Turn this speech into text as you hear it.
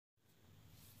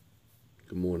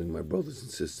Good morning, my brothers and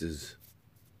sisters.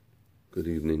 Good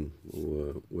evening,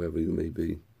 or wherever you may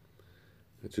be.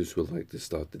 I just would like to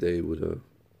start the day with a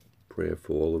prayer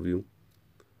for all of you,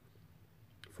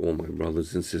 for all my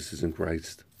brothers and sisters in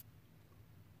Christ.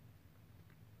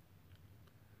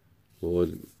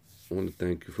 Lord, I want to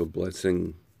thank you for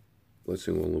blessing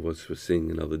all of us for seeing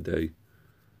another day.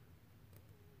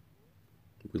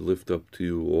 We lift up to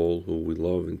you all who we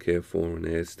love and care for and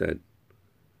ask that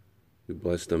you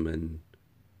bless them and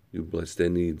you bless their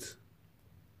needs.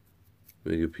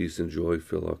 May your peace and joy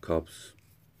fill our cups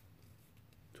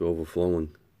to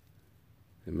overflowing,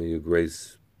 and may your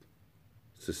grace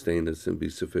sustain us and be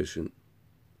sufficient.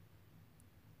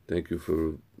 Thank you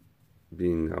for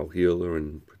being our healer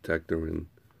and protector and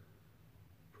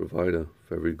provider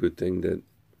for every good thing that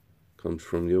comes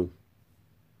from you.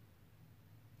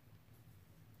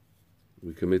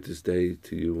 We commit this day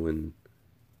to you and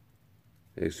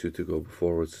ask you to go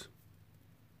before us,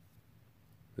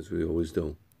 as we always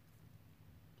do.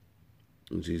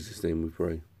 In Jesus' name we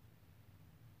pray.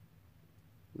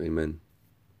 Amen.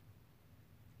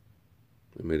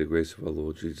 And may the grace of our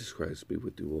Lord Jesus Christ be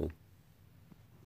with you all.